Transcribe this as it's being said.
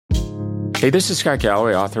Hey, this is Scott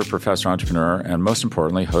Galloway, author, professor, entrepreneur, and most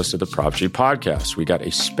importantly, host of the Prop G podcast. We got a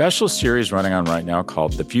special series running on right now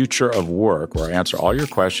called The Future of Work, where I answer all your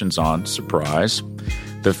questions on, surprise,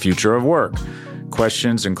 the future of work.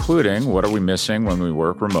 Questions including, what are we missing when we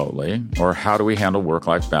work remotely? Or how do we handle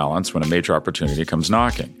work-life balance when a major opportunity comes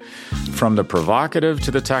knocking? From the provocative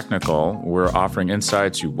to the technical, we're offering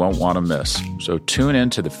insights you won't want to miss. So tune in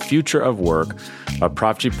to The Future of Work, a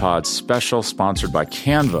Prop G Pod special sponsored by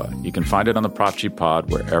Canva. You can find it on the Prop G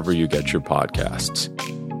Pod wherever you get your podcasts.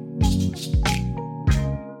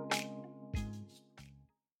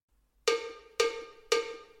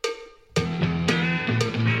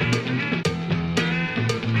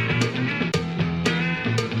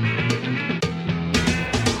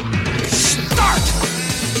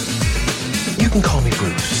 You can call me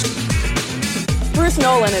Bruce. Bruce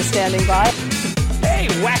Nolan is standing by. Hey,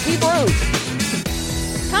 Wacky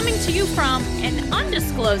Bruce! Coming to you from an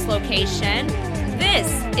undisclosed location, this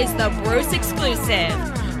is the Bruce Exclusive.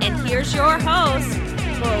 And here's your host,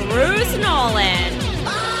 Bruce Nolan.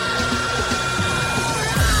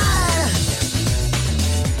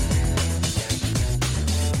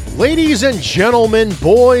 Ladies and gentlemen,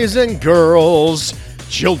 boys and girls,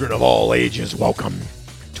 children of all ages, welcome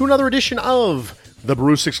to another edition of the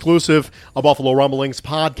Bruce Exclusive, a Buffalo Rumblings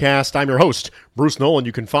podcast. I'm your host, Bruce Nolan.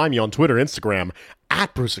 You can find me on Twitter and Instagram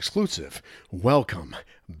at Bruce Exclusive. Welcome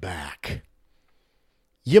back.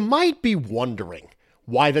 You might be wondering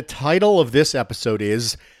why the title of this episode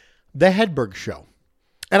is The Hedberg Show.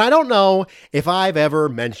 And I don't know if I've ever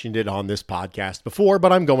mentioned it on this podcast before,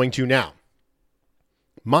 but I'm going to now.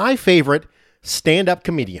 My favorite stand-up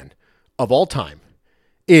comedian of all time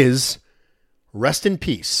is, rest in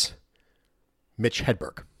peace, Mitch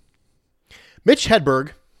Hedberg. Mitch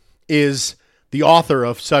Hedberg is the author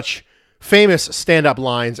of such famous stand-up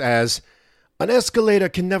lines as, "An escalator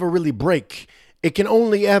can never really break. It can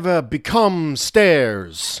only ever become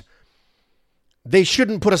stairs. They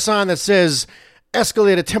shouldn't put a sign that says,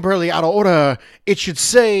 escalator temporarily out of order. It should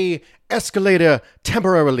say, escalator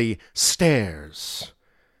temporarily stairs."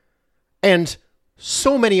 And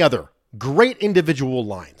so many other great individual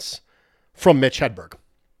lines from Mitch Hedberg.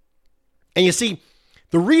 And you see,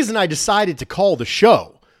 the reason I decided to call the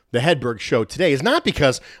show The Hedberg Show today is not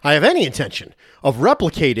because I have any intention of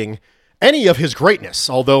replicating any of his greatness,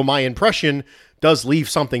 although my impression does leave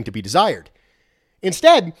something to be desired.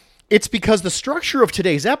 Instead, it's because the structure of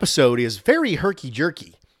today's episode is very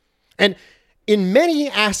herky-jerky. And in many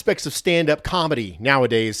aspects of stand-up comedy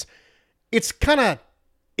nowadays, it's kind of,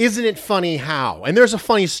 isn't it funny how? And there's a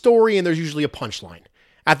funny story and there's usually a punchline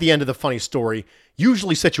at the end of the funny story,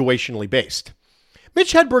 usually situationally based.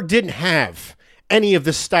 Mitch Hedberg didn't have any of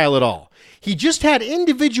this style at all. He just had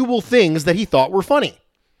individual things that he thought were funny.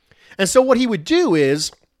 And so what he would do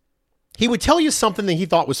is, he would tell you something that he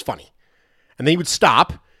thought was funny. And then he would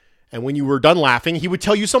stop, and when you were done laughing, he would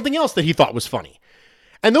tell you something else that he thought was funny.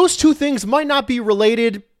 And those two things might not be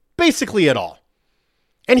related basically at all.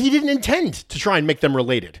 And he didn't intend to try and make them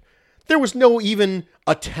related. There was no even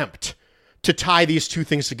attempt to tie these two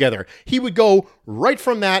things together. He would go right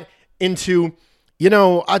from that into,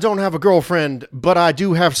 I don't have a girlfriend, but I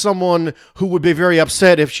do have someone who would be very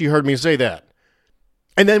upset if she heard me say that.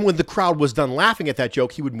 And then when the crowd was done laughing at that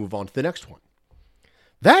joke, he would move on to the next one.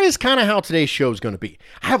 That is kind of how today's show is going to be.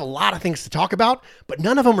 I have a lot of things to talk about, but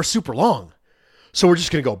none of them are super long. So we're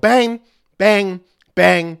just going to go bang, bang,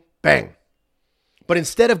 bang, bang. But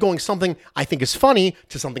instead of going something I think is funny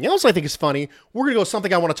to something else I think is funny, we're going to go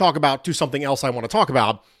something I want to talk about to something else I want to talk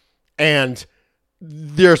about. And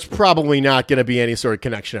there's probably not going to be any sort of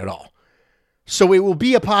connection at all. So it will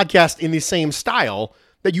be a podcast in the same style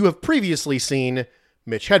that you have previously seen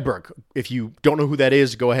Mitch Hedberg. If you don't know who that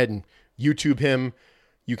is, go ahead and YouTube him.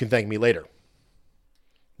 You can thank me later.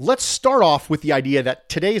 Let's start off with the idea that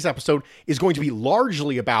today's episode is going to be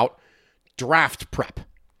largely about draft prep.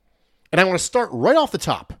 And I want to start right off the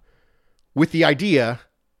top with the idea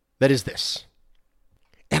that is this.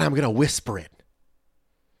 And I'm going to whisper it.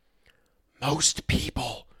 Most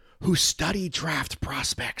people who study draft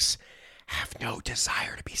prospects have no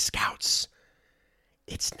desire to be scouts.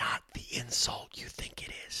 It's not the insult you think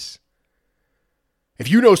it is. If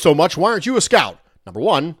you know so much, why aren't you a scout? Number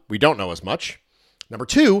one, we don't know as much. Number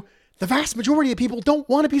two, the vast majority of people don't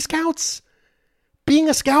want to be scouts. Being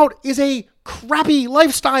a scout is a crappy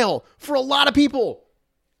lifestyle for a lot of people.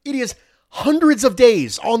 It is hundreds of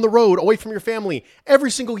days on the road away from your family every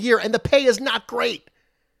single year, and the pay is not great.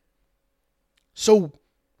 So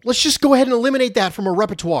let's just go ahead and eliminate that from our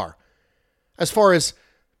repertoire. As far as,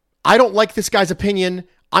 I don't like this guy's opinion,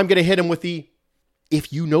 I'm going to hit him with the,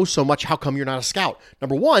 if you know so much, how come you're not a scout?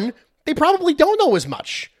 Number one, they probably don't know as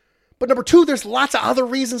much. But number two, there's lots of other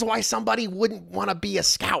reasons why somebody wouldn't want to be a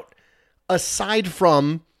scout, aside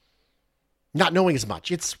from not knowing as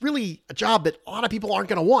much. It's really a job that a lot of people aren't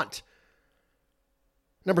going to want.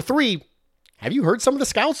 Number three, have you heard some of the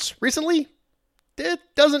scouts recently? It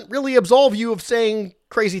doesn't really absolve you of saying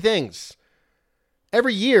crazy things.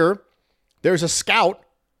 Every year, there's a scout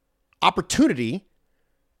opportunity.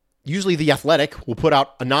 Usually The Athletic will put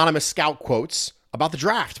out anonymous scout quotes about the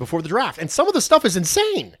draft, before the draft. And some of the stuff is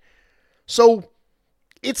insane. So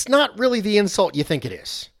it's not really the insult you think it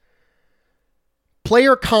is.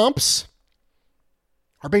 Player comps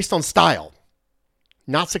are based on style,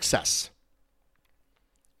 not success.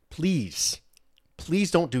 Please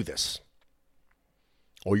don't do this.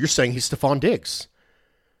 Oh, you're saying he's Stephon Diggs.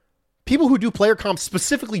 People who do player comps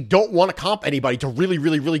specifically don't want to comp anybody to really,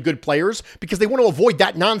 really, really good players because they want to avoid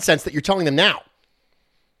that nonsense that you're telling them now.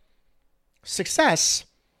 Success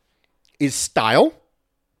is style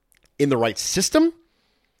in the right system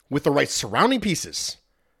with the right surrounding pieces.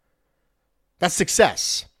 That's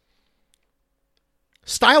success.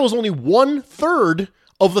 Style is only 1/3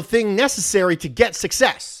 of the thing necessary to get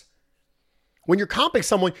success. When you're comping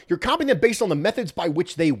someone, you're comping them based on the methods by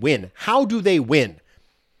which they win. How do they win?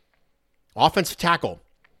 Offensive tackle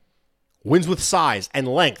wins with size and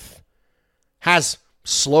length, has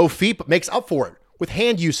slow feet but makes up for it with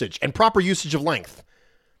hand usage and proper usage of length.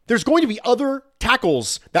 There's going to be other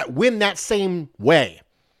tackles that win that same way.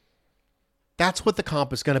 That's what the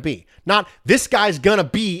comp is going to be. Not this guy's going to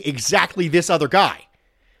be exactly this other guy.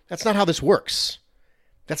 That's not how this works.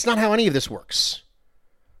 That's not how any of this works.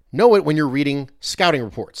 Know it when you're reading scouting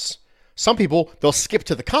reports. Some people, they'll skip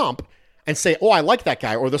to the comp and say, oh, I like that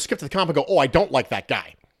guy. Or they'll skip to the comp and go, oh, I don't like that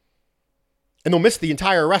guy. And they'll miss the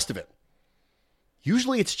entire rest of it.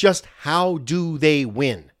 Usually it's just how do they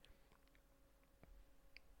win?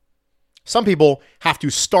 Some people have to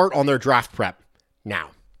start on their draft prep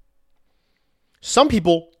now. Some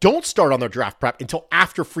people don't start on their draft prep until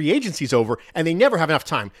after free agency is over, and they never have enough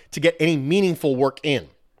time to get any meaningful work in.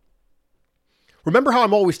 Remember how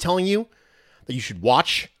I'm always telling you that you should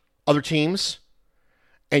watch other teams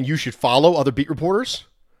and you should follow other beat reporters?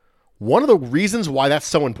 One of the reasons why that's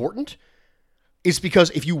so important is because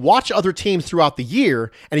if you watch other teams throughout the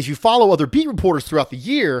year and if you follow other beat reporters throughout the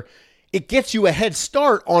year, it gets you a head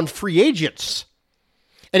start on free agents.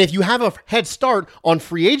 And if you have a head start on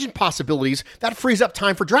free agent possibilities, that frees up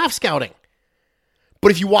time for draft scouting.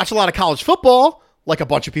 But if you watch a lot of college football, like a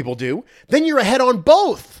bunch of people do, then you're ahead on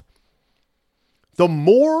both. The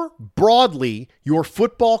more broadly your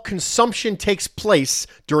football consumption takes place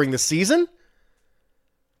during the season,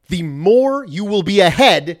 the more you will be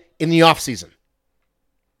ahead in the offseason.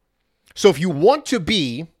 So if you want to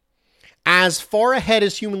be as far ahead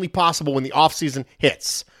as humanly possible when the offseason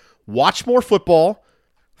hits, watch more football,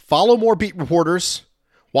 follow more beat reporters,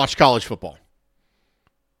 watch college football.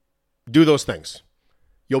 Do those things.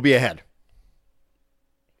 You'll be ahead.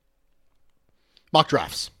 Mock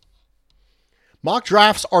drafts. Mock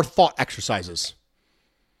drafts are thought exercises.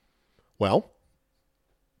 Well,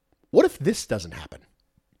 what if this doesn't happen?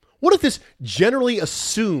 What if this generally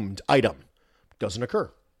assumed item doesn't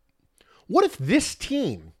occur? What if this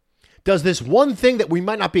team does this one thing that we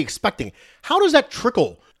might not be expecting? How does that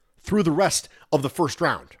trickle through the rest of the first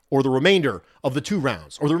round or the remainder of the 2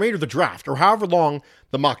 rounds or the remainder of the draft or however long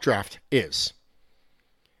the mock draft is?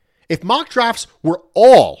 If mock drafts were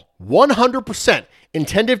all 100%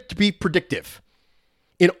 intended to be predictive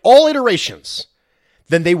in all iterations,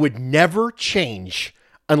 then they would never change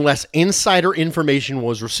unless insider information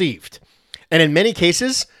was received. And in many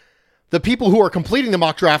cases, the people who are completing the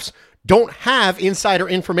mock drafts don't have insider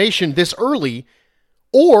information this early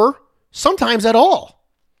or sometimes at all.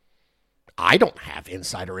 I don't have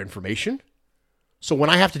insider information. So when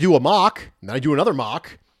I have to do a mock, and then I do another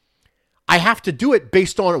mock, I have to do it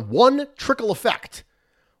based on one trickle effect.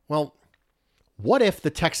 Well, what if the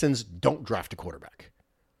Texans don't draft a quarterback?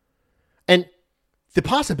 And the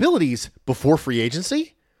possibilities before free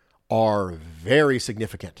agency are very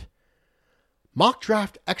significant. Mock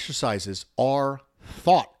draft exercises are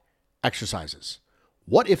thought exercises.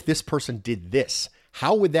 What if this person did this?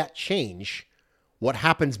 How would that change what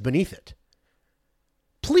happens beneath it?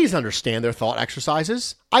 Please understand their thought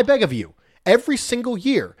exercises. I beg of you. Every single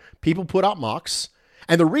year, people put out mocks.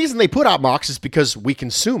 And the reason they put out mocks is because we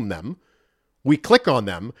consume them. We click on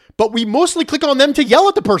them. But we mostly click on them to yell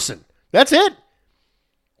at the person. That's it.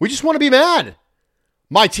 We just want to be mad.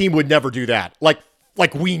 My team would never do that. Like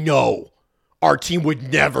we know our team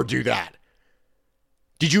would never do that.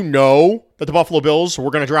 Did you know that the Buffalo Bills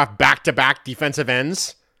were going to draft back-to-back defensive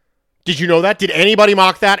ends Did you know that? Did anybody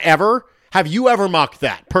mock that ever? Have you ever mocked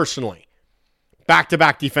that personally?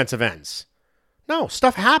 Back-to-back defensive ends. No,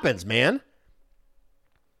 stuff happens, man.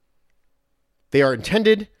 They are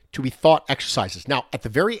intended to be thought exercises. Now, at the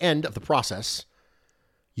very end of the process,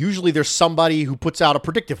 usually there's somebody who puts out a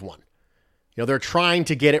predictive one. They're trying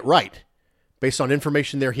to get it right based on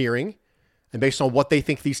information they're hearing and based on what they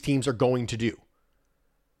think these teams are going to do.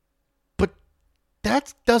 But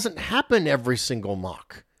that doesn't happen every single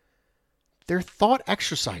mock. They're thought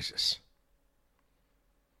exercises.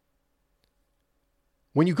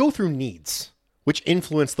 When you go through needs, which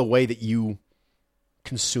influence the way that you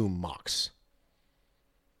consume mocks.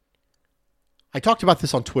 I talked about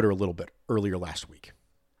this on Twitter a little bit earlier last week.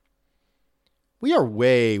 We are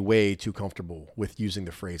way, way too comfortable with using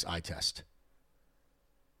the phrase eye test.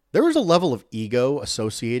 There is a level of ego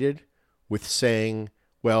associated with saying,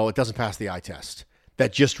 well, it doesn't pass the eye test.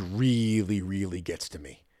 That just really, really gets to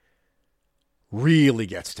me. Really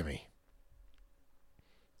gets to me.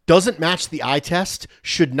 Doesn't match the eye test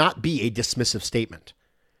should not be a dismissive statement.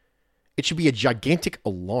 It should be a gigantic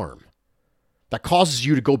alarm that causes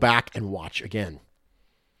you to go back and watch again.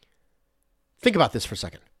 Think about this for a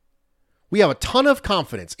second. We have a ton of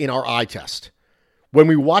confidence in our eye test when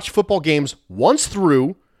we watch football games once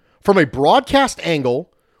through from a broadcast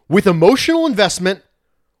angle with emotional investment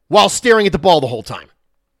while staring at the ball the whole time.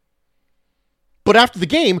 But after the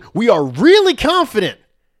game, we are really confident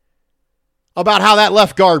about how that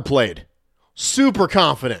left guard played. Super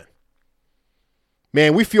confident.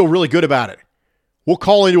 Man, we feel really good about it. We'll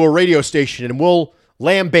call into a radio station and we'll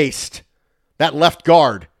lambaste that left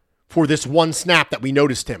guard for this one snap that we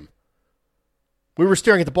noticed him. We were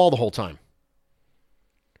staring at the ball the whole time.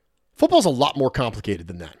 Football's a lot more complicated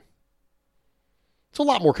than that. It's a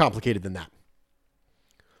lot more complicated than that.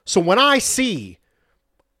 So when I see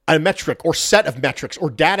a metric or set of metrics or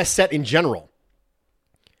data set in general,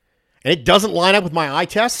 and it doesn't line up with my eye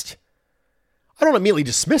test, I don't immediately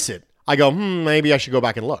dismiss it. I go, maybe I should go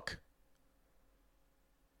back and look.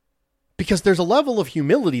 Because there's a level of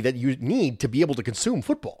humility that you need to be able to consume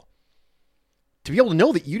football. To be able to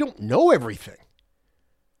know that you don't know everything.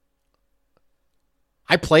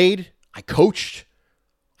 I played, I coached,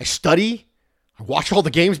 I study, I watch all the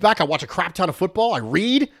games back, I watch a crap ton of football, I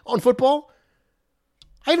read on football.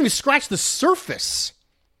 I haven't even scratched the surface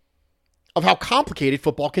of how complicated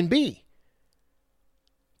football can be.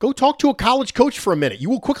 Go talk to a college coach for a minute. You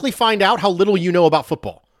will quickly find out how little you know about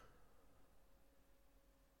football.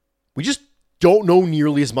 We just don't know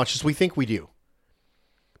nearly as much as we think we do.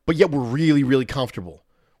 But yet we're really, really comfortable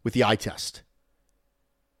with the eye test.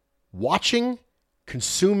 Watching,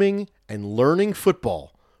 consuming, and learning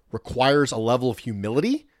football requires a level of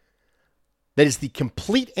humility that is the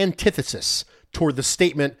complete antithesis toward the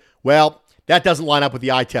statement, well, that doesn't line up with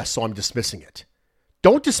the eye test, so I'm dismissing it.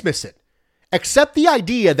 Don't dismiss it. Accept the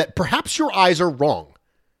idea that perhaps your eyes are wrong.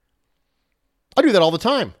 I do that all the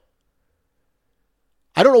time.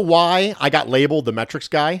 I don't know why I got labeled the metrics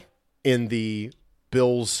guy in the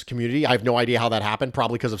Bills community. I have no idea how that happened,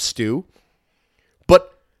 probably because of Stu.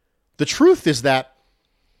 But the truth is that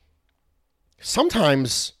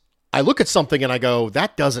sometimes I look at something and I go,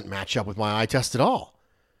 that doesn't match up with my eye test at all.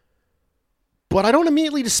 But I don't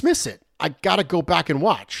immediately dismiss it. I got to go back and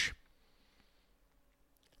watch.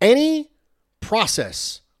 Any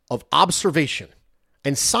process of observation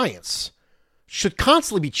and science should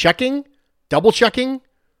constantly be checking, double checking,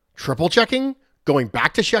 triple checking, going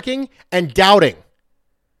back to checking, and doubting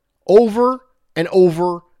over and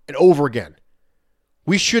over and over again.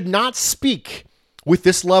 We should not speak with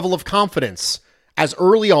this level of confidence as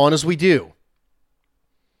early on as we do.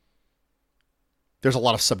 There's a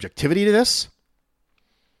lot of subjectivity to this.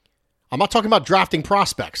 I'm not talking about drafting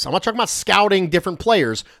prospects. I'm not talking about scouting different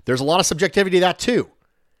players. There's a lot of subjectivity to that too.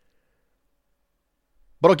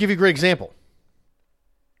 But I'll give you a great example.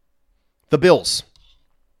 The Bills.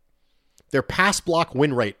 Their pass block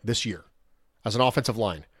win rate this year as an offensive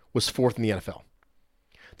line was 4th in the NFL.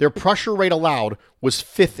 Their pressure rate allowed was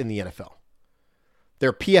 5th in the NFL.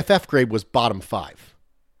 Their PFF grade was bottom 5.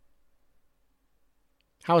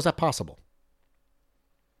 How is that possible?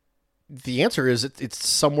 The answer is it's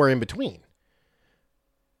somewhere in between.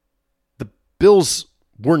 The Bills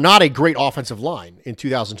were not a great offensive line in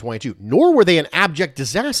 2022, nor were they an abject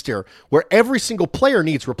disaster where every single player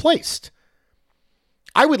needs replaced.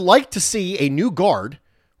 I would like to see a new guard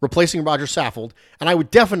replacing Roger Saffold, and I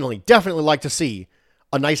would definitely like to see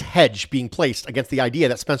a nice hedge being placed against the idea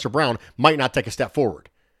that Spencer Brown might not take a step forward.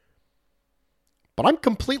 But I'm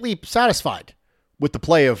completely satisfied with the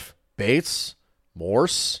play of Bates,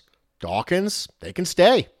 Morse, Dawkins. They can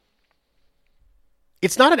stay.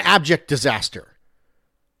 It's not an abject disaster,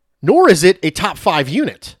 nor is it a top 5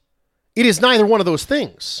 unit. It is neither one of those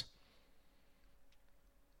things.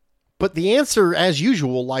 But the answer, as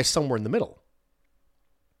usual, lies somewhere in the middle.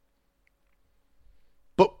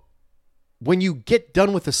 But when you get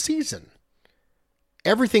done with the season,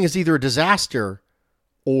 everything is either a disaster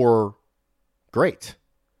or great.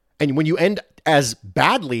 And when you end as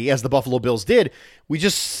badly as the Buffalo Bills did, we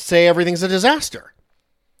just say everything's a disaster.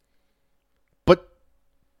 But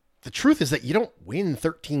the truth is that you don't win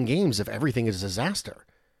 13 games if everything is a disaster.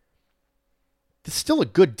 It's still a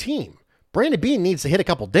good team. Brandon Beane needs to hit a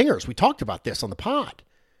couple dingers. We talked about this on the pod.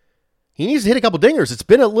 He needs to hit a couple dingers. It's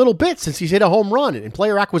been a little bit since he's hit a home run in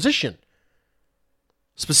player acquisition,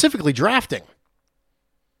 specifically drafting.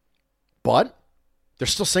 But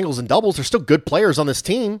there's still singles and doubles. There's still good players on this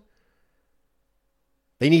team.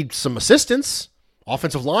 They need some assistance.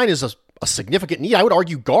 Offensive line is a significant need. I would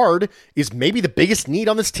argue guard is maybe the biggest need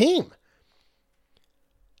on this team.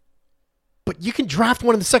 But you can draft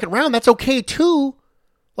one in the second round. That's okay too.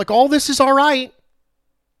 Like, all this is all right.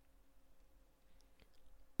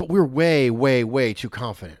 But we're way, way, way too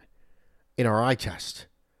confident in our eye test.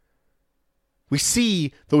 We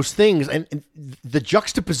see those things, and the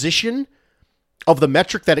juxtaposition of the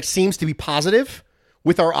metric that it seems to be positive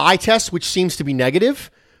with our eye test, which seems to be negative,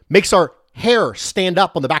 makes our hair stand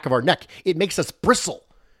up on the back of our neck. It makes us bristle.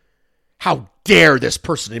 How dare this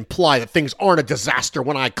person imply that things aren't a disaster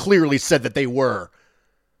when I clearly said that they were?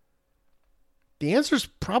 The answer is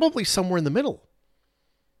probably somewhere in the middle.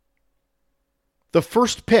 The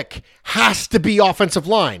first pick has to be offensive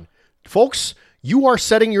line. Folks, you are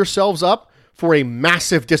setting yourselves up for a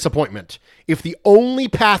massive disappointment if the only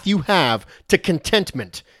path you have to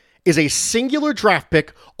contentment is a singular draft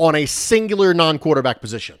pick on a singular non-quarterback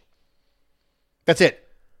position. That's it.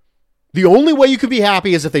 The only way you can be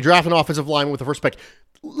happy is if they draft an offensive lineman with the first pick.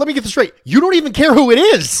 Let me get this straight. You don't even care who it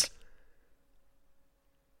is.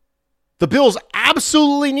 The Bills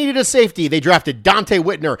absolutely needed a safety. They drafted Dante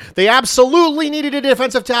Whitner. They absolutely needed a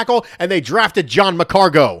defensive tackle, and they drafted John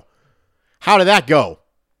McCargo. How did that go?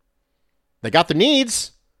 They got the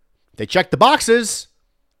needs. They checked the boxes.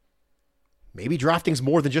 Maybe drafting's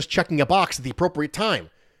more than just checking a box at the appropriate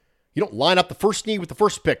time. You don't line up the first need with the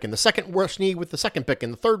first pick, and the second worst need with the second pick,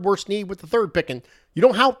 and the third worst need with the third pick, and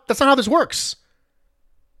that's not how this works.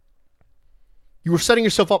 You were setting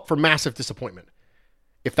yourself up for massive disappointment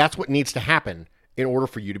if that's what needs to happen in order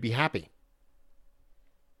for you to be happy.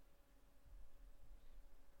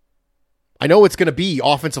 I know it's going to be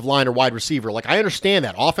offensive line or wide receiver. Like, I understand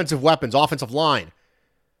that. Offensive weapons, offensive line.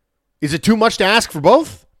 Is it too much to ask for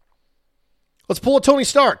both? Let's pull a Tony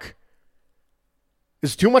Stark.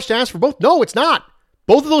 Is it too much to ask for both? No, it's not.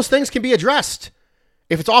 Both of those things can be addressed.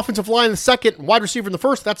 If it's offensive line in the second and wide receiver in the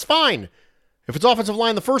first, that's fine. If it's offensive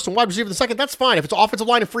line in the first and wide receiver in the second, that's fine. If it's offensive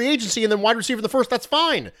line in free agency and then wide receiver in the first, that's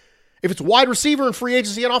fine. If it's wide receiver and free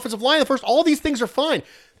agency and offensive line in the first, all these things are fine.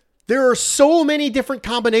 There are so many different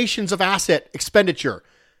combinations of asset expenditure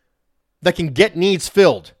that can get needs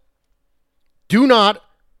filled. Do not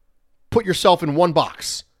put yourself in one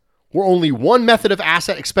box where only one method of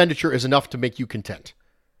asset expenditure is enough to make you content.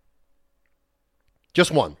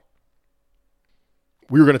 Just one.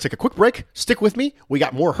 We're going to take a quick break. Stick with me. We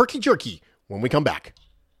got more herky-jerky when we come back.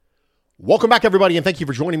 Welcome back, everybody, and thank you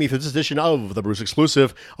for joining me for this edition of the Bruce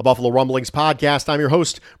Exclusive, a Buffalo Rumblings podcast. I'm your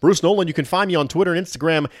host, Bruce Nolan. You can find me on Twitter and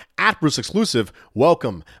Instagram at Bruce Exclusive.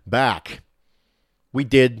 Welcome back. We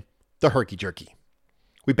did the herky-jerky.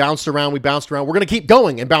 We bounced around. We're going to keep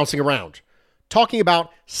going and bouncing around. Talking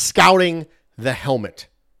about scouting the helmet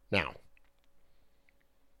now.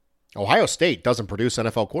 Ohio State doesn't produce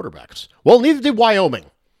NFL quarterbacks. Well, neither did Wyoming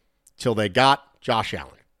till they got Josh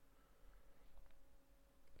Allen.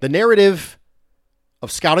 The narrative of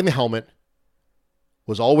scouting the helmet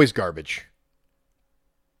was always garbage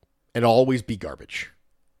and always be garbage.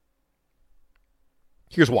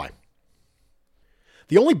 Here's why.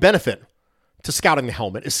 The only benefit to scouting the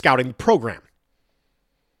helmet is scouting the program.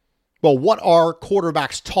 Well, what are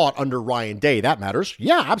quarterbacks taught under Ryan Day? That matters.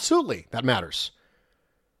 Yeah, absolutely. That matters.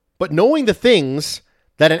 But knowing the things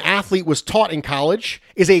that an athlete was taught in college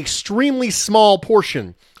is an extremely small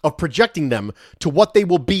portion of projecting them to what they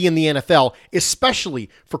will be in the NFL, especially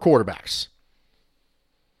for quarterbacks.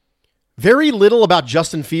 Very little about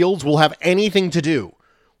Justin Fields will have anything to do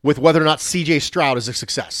with whether or not CJ Stroud is a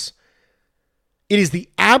success. It is the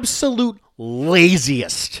absolute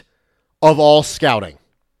laziest of all scouting.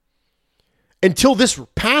 Until this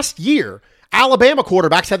past year, Alabama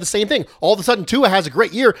quarterbacks had the same thing. All of a sudden, Tua has a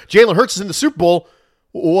great year. Jalen Hurts is in the Super Bowl.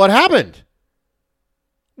 What happened?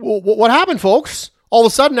 What happened, folks? All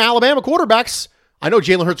of a sudden, Alabama quarterbacks I know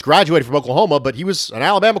Jalen Hurts graduated from Oklahoma, but he was an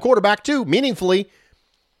Alabama quarterback too, meaningfully.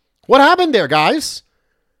 What happened there, guys?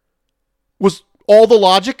 Was all the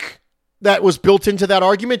logic that was built into that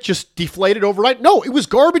argument just deflated overnight? No, it was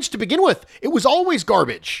garbage to begin with. It was always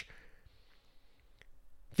garbage.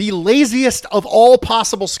 The laziest of all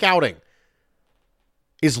possible scouting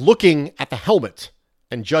is looking at the helmet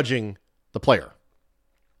and judging the player.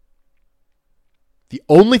 The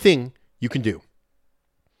only thing you can do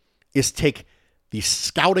is take the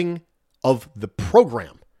scouting of the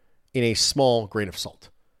program in a small grain of salt.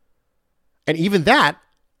 And even that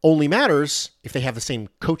only matters if they have the same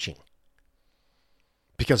coaching.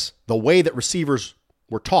 Because the way that receivers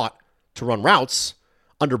were taught to run routes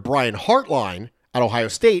under Brian Hartline at Ohio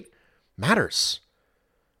State matters.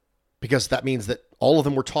 Because that means that all of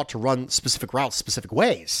them were taught to run specific routes, specific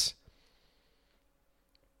ways.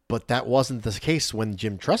 But that wasn't the case when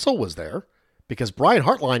Jim Tressel was there, because Brian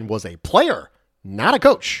Hartline was a player, not a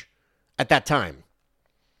coach at that time.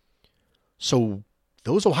 So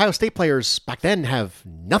those Ohio State players back then have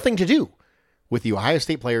nothing to do with the Ohio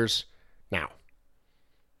State players now.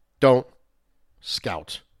 Don't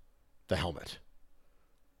scout the helmet.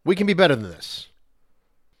 We can be better than this.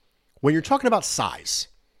 When you're talking about size,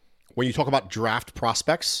 when you talk about draft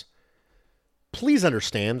prospects, please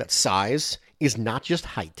understand that size is not just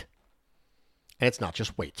height, and it's not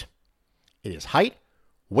just weight. It is height,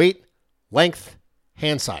 weight, length,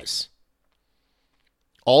 hand size.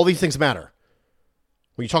 All these things matter.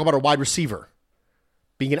 When you talk about a wide receiver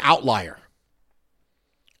being an outlier,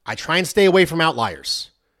 I try and stay away from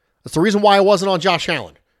outliers. That's the reason why I wasn't on Josh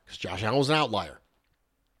Allen, because Josh Allen was an outlier.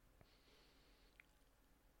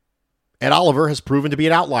 Ed Oliver has proven to be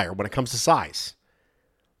an outlier when it comes to size.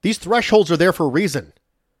 These thresholds are there for a reason.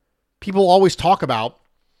 People always talk about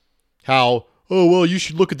how, oh, well, you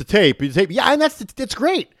should look at the tape. Yeah, and that's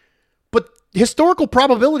great. But historical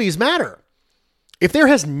probabilities matter. If there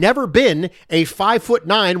has never been a 5'9",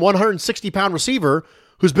 160-pound receiver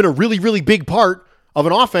who's been a really, really big part of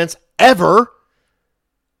an offense ever,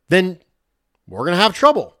 then we're going to have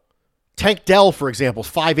trouble. Tank Dell, for example, is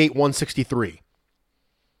 5'8", 163.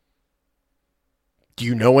 Do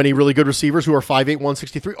you know any really good receivers who are 5'8",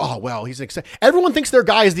 163? Oh, well, he's an exception. Everyone thinks their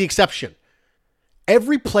guy is the exception.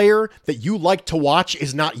 Every player that you like to watch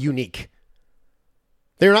is not unique.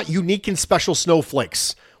 They're not unique and special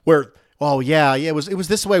snowflakes where, oh, yeah, it was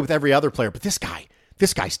this way with every other player, but this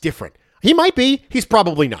guy's different. He might be. He's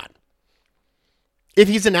probably not. If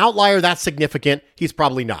he's an outlier that's significant, he's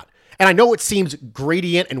probably not. And I know it seems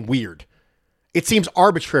gradient and weird. It seems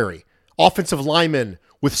arbitrary. Offensive linemen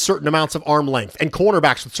with certain amounts of arm length and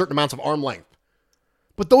cornerbacks with certain amounts of arm length.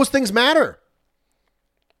 But those things matter.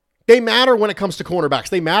 They matter when it comes to cornerbacks.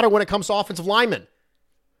 They matter when it comes to offensive linemen.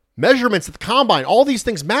 Measurements at the combine, all these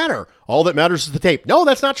things matter. All that matters is the tape. No,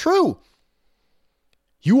 that's not true.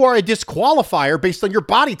 You are a disqualifier based on your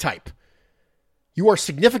body type. You are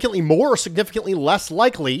significantly more or significantly less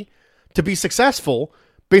likely to be successful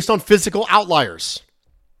based on physical outliers.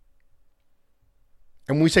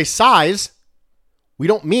 And when we say size, we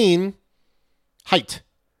don't mean height.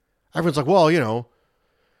 Everyone's like, well,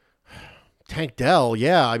 Tank Dell,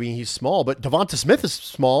 yeah, I mean, he's small, but Devonta Smith is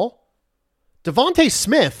small. Devonta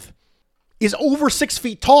Smith is over 6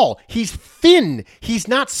 feet tall. He's thin. He's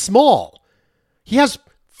not small. He has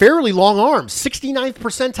fairly long arms, 69th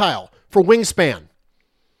percentile for wingspan.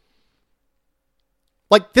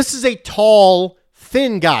 Like, this is a tall,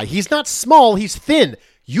 thin guy. He's not small, he's thin.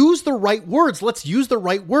 Use the right words. Let's use the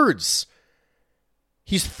right words.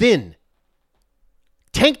 He's thin.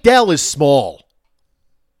 Tank Dell is small.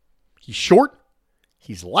 He's short.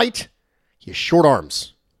 He's light. He has short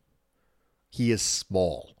arms. He is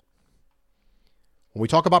small. When we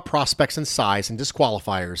talk about prospects and size and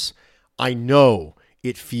disqualifiers, I know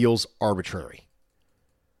it feels arbitrary.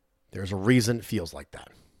 There's a reason it feels like that.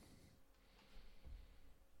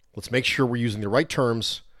 Let's make sure we're using the right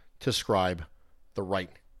terms to describe the right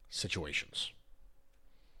situations.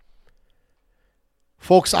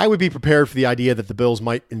 Folks, I would be prepared for the idea that the Bills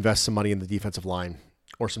might invest some money in the defensive line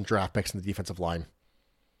or some draft picks in the defensive line.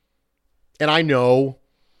 And I know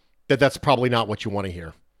that that's probably not what you want to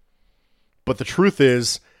hear. But the truth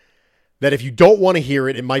is that if you don't want to hear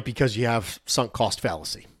it, it might be because you have sunk cost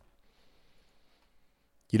fallacy.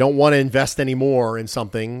 You don't want to invest any more in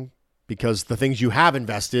something because the things you have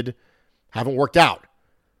invested haven't worked out.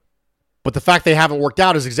 But the fact they haven't worked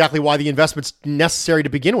out is exactly why the investment's necessary to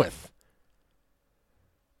begin with.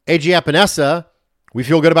 A.J. Epinesa, we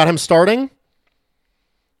feel good about him starting.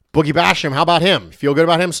 Boogie Basham, how about him? Feel good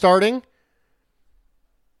about him starting?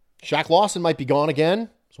 Shaq Lawson might be gone again.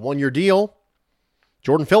 It's a one-year deal.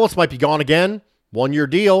 Jordan Phillips might be gone again. 1-year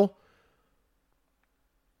deal.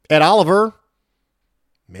 Ed Oliver,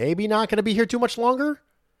 maybe not going to be here too much longer.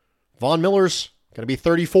 Von Miller's going to be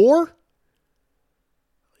 34.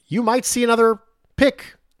 You might see another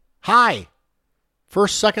pick high.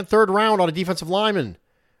 First, second, third round on a defensive lineman.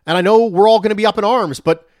 And I know we're all going to be up in arms,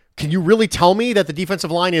 but can you really tell me that the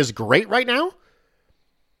defensive line is great right now?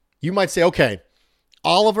 You might say, okay,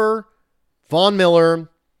 Oliver, Von Miller,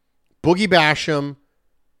 Boogie Basham,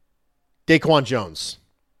 Daquan Jones.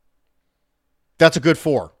 That's a good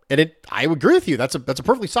 4. And I would agree with you. That's a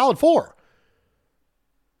perfectly solid 4.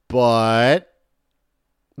 But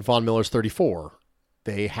Von Miller's 34.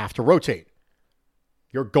 They have to rotate.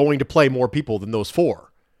 You're going to play more people than those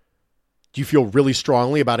 4. Do you feel really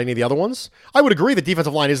strongly about any of the other ones? I would agree that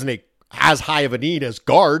defensive line isn't as high of a need as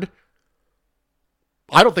guard.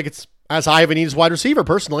 I don't think it's as high of a need as wide receiver,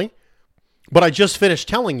 personally. But I just finished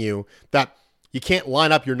telling you that you can't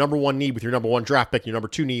line up your number 1 need with your number 1 draft pick, your number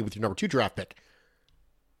 2 need with your number 2 draft pick.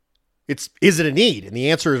 Is it a need? And the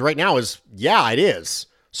answer is right now is, yeah, it is.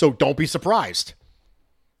 So don't be surprised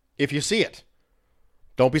if you see it.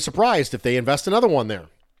 Don't be surprised if they invest another one there.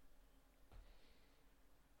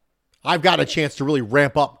 I've got a chance to really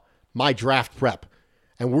ramp up my draft prep.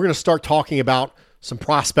 And we're going to start talking about some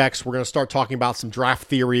prospects. We're going to start talking about some draft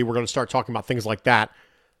theory. We're going to start talking about things like that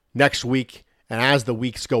next week and as the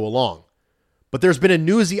weeks go along. But there's been a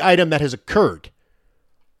newsy item that has occurred.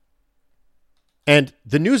 And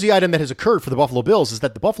the newsy item that has occurred for the Buffalo Bills is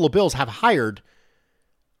that the Buffalo Bills have hired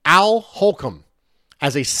Al Holcomb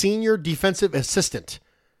as a senior defensive assistant.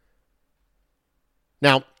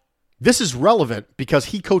 Now, this is relevant because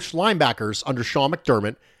he coached linebackers under Sean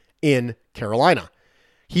McDermott in Carolina.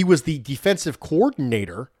 He was the defensive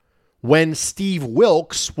coordinator when Steve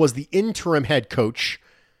Wilks was the interim head coach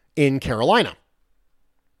in Carolina.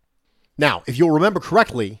 Now, if you'll remember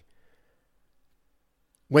correctly,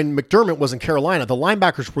 when McDermott was in Carolina, the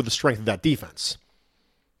linebackers were the strength of that defense.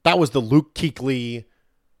 That was the Luke Kuechly,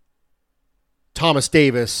 Thomas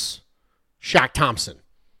Davis, Shaq Thompson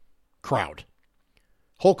crowd.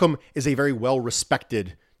 Holcomb is a very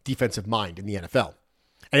well-respected defensive mind in the NFL.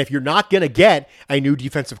 And if you're not going to get a new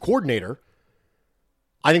defensive coordinator,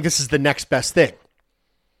 I think this is the next best thing,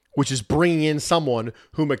 which is bringing in someone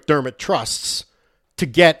who McDermott trusts to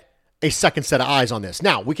get a second set of eyes on this.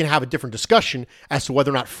 Now, we can have a different discussion as to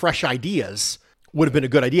whether or not fresh ideas would have been a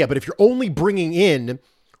good idea. But if you're only bringing in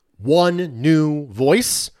one new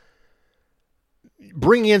voice,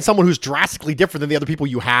 bringing in someone who's drastically different than the other people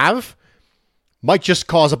you have might just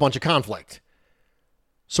cause a bunch of conflict.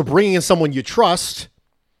 So bringing in someone you trust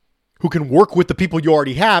who can work with the people you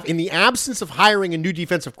already have, in the absence of hiring a new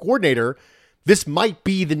defensive coordinator, this might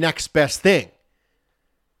be the next best thing.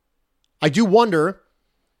 I do wonder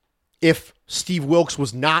if Steve Wilks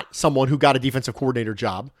was not someone who got a defensive coordinator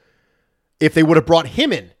job, if they would have brought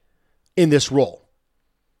him in this role.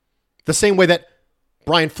 The same way that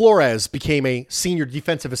Brian Flores became a senior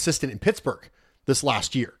defensive assistant in Pittsburgh this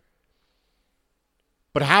last year.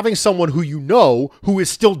 But having someone who you know, who is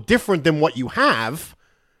still different than what you have,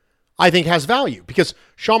 I think has value. Because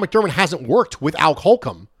Sean McDermott hasn't worked with Al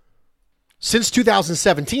Holcomb since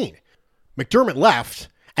 2017. McDermott left,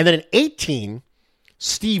 and then in 2018,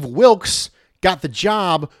 Steve Wilks got the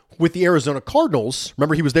job with the Arizona Cardinals.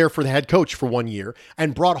 Remember, he was there for the head coach for 1 year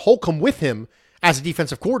and brought Holcomb with him as a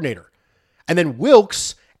defensive coordinator. And then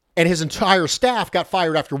Wilks and his entire staff got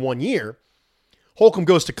fired after 1 year. Holcomb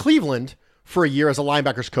goes to Cleveland for a year as a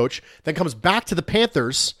linebackers coach, then comes back to the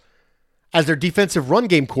Panthers as their defensive run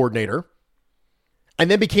game coordinator, and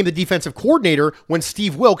then became the defensive coordinator when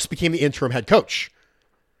Steve Wilks became the interim head coach.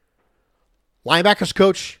 Linebackers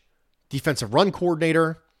coach, defensive run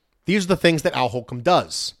coordinator. These are the things that Al Holcomb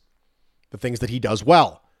does. The things that he does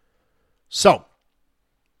well. So,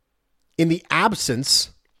 in the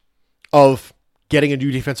absence of getting a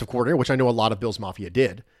new defensive coordinator, which I know a lot of Bills Mafia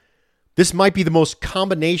did, this might be the most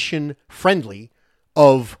combination friendly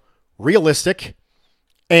of realistic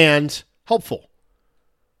and helpful.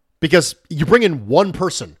 Because you bring in one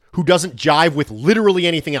person who doesn't jive with literally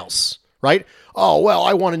anything else, right? Oh, well,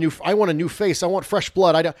 I want a new face. I want fresh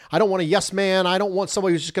blood. I don't want a yes man. I don't want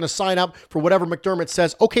somebody who's just going to sign up for whatever McDermott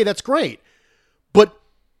says. Okay, that's great. But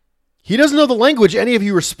he doesn't know the language any of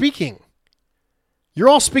you are speaking. You're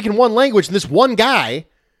all speaking one language, and this one guy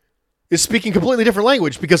is speaking completely different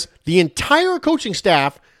language because the entire coaching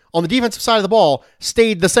staff on the defensive side of the ball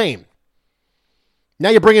stayed the same. Now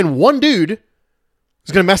you bring in one dude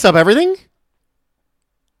who's going to mess up everything?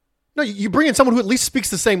 No, you bring in someone who at least speaks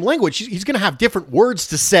the same language. He's going to have different words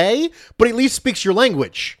to say, but at least speaks your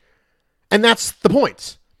language. And that's the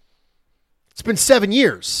point. It's been 7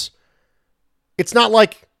 years. It's not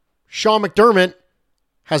like Sean McDermott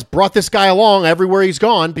has brought this guy along everywhere he's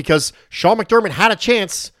gone, because Sean McDermott had a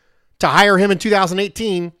chance to hire him in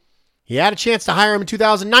 2018. He had a chance to hire him in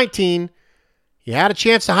 2019. He had a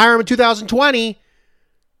chance to hire him in 2020.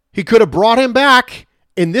 He could have brought him back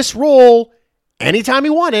in this role anytime he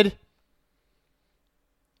wanted.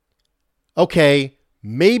 Okay,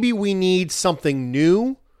 maybe we need something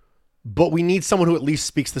new, but we need someone who at least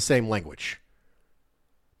speaks the same language.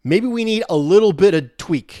 Maybe we need a little bit of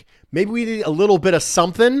tweak. Maybe we need a little bit of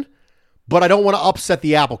something, but I don't want to upset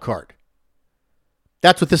the apple cart.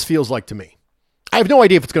 That's what this feels like to me. I have no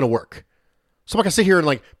idea if it's going to work. So I'm not going to sit here and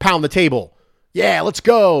like pound the table. Yeah, let's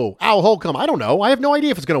go. Al Holcomb. I don't know. I have no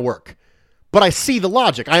idea if it's going to work. But I see the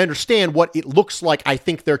logic. I understand what it looks like I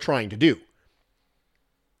think they're trying to do.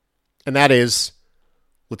 And that is,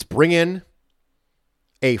 let's bring in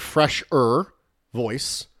a fresher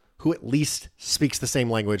voice who at least speaks the same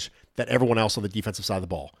language that everyone else on the defensive side of the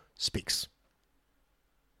ball speaks.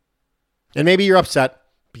 And maybe you're upset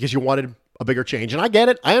because you wanted a bigger change. And I get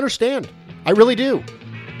it. I understand. I really do.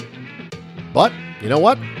 But you know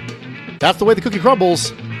what? That's the way the cookie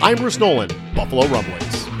crumbles. I'm Bruce Nolan, Buffalo Rumblings.